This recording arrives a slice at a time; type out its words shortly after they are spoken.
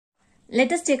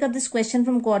Let us take up this question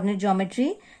from coordinate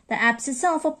geometry. The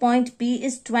abscissa of a point P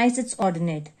is twice its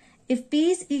ordinate. If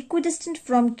P is equidistant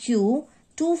from Q,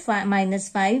 2 minus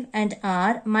 5 and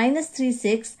R minus 3,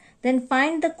 6, then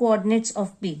find the coordinates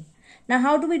of P. Now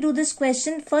how do we do this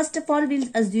question? First of all, we'll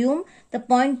assume the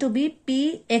point to be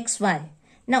PXY.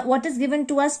 Now what is given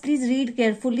to us? Please read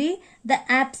carefully. The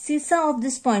abscissa of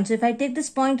this point. So if I take this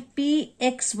point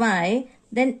PXY,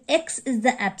 then X is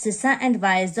the abscissa and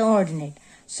Y is the ordinate.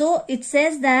 So it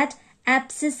says that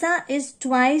abscissa is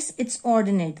twice its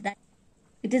ordinate.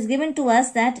 It is given to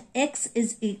us that X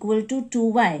is equal to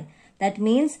 2Y. That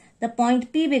means the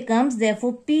point P becomes,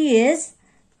 therefore P is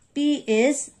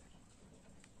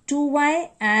 2Y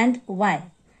and Y.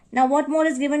 Now what more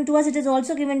is given to us? It is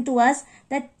also given to us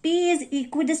that P is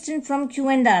equidistant from Q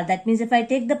and R. That means if I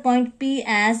take the point P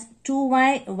as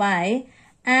 2Y, Y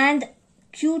and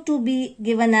Q to be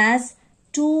given as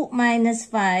 2 minus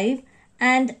 5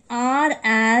 and R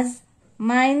as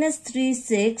minus 3,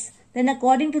 6, then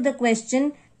according to the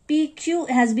question, PQ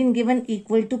has been given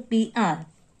equal to PR.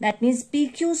 That means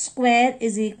PQ square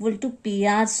is equal to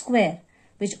PR square,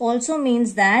 which also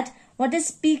means that what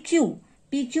is PQ?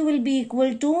 PQ will be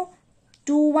equal to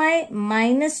 2Y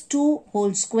minus 2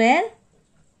 whole square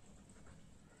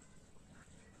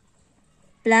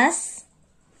plus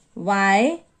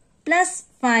Y plus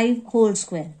 5 whole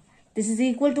square. This is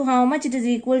equal to how much? It is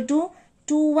equal to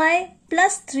 2Y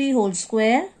plus 3 whole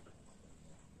square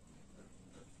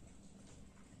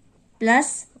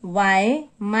plus Y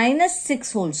minus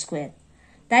 6 whole square.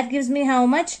 That gives me how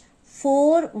much?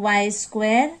 4Y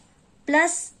square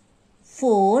plus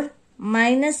 4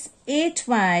 minus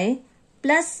 8Y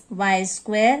plus Y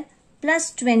square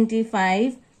plus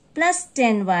 25 plus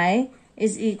 10Y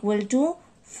is equal to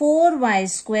 4Y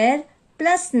square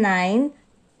plus 9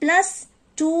 plus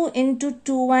 2 into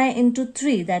 2Y into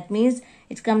 3. That means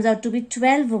it comes out to be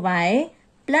 12Y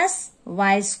plus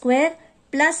Y square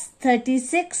plus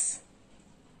 36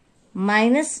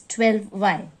 minus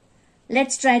 12Y.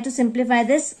 Let's try to simplify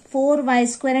this. 4Y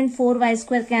square and 4Y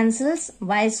square cancels.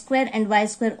 Y square and Y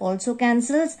square also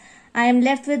cancels. I am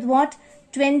left with what?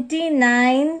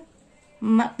 29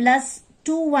 plus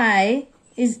 2Y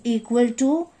is equal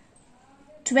to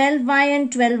 12Y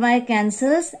and 12Y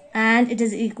cancels and it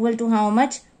is equal to how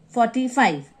much?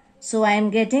 45. So I am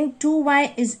getting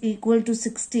 2Y is equal to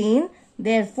 16.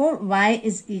 Therefore, Y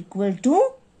is equal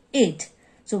to 8.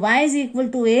 So Y is equal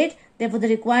to 8. Therefore, the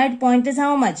required point is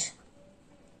how much?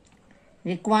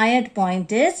 Required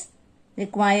point is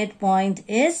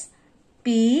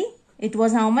P. It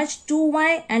was how much?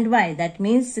 2Y and Y. That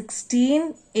means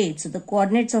 16, 8. So the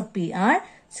coordinates of P are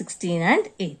 16 and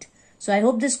 8. So I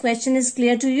hope this question is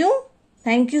clear to you.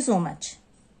 Thank you so much.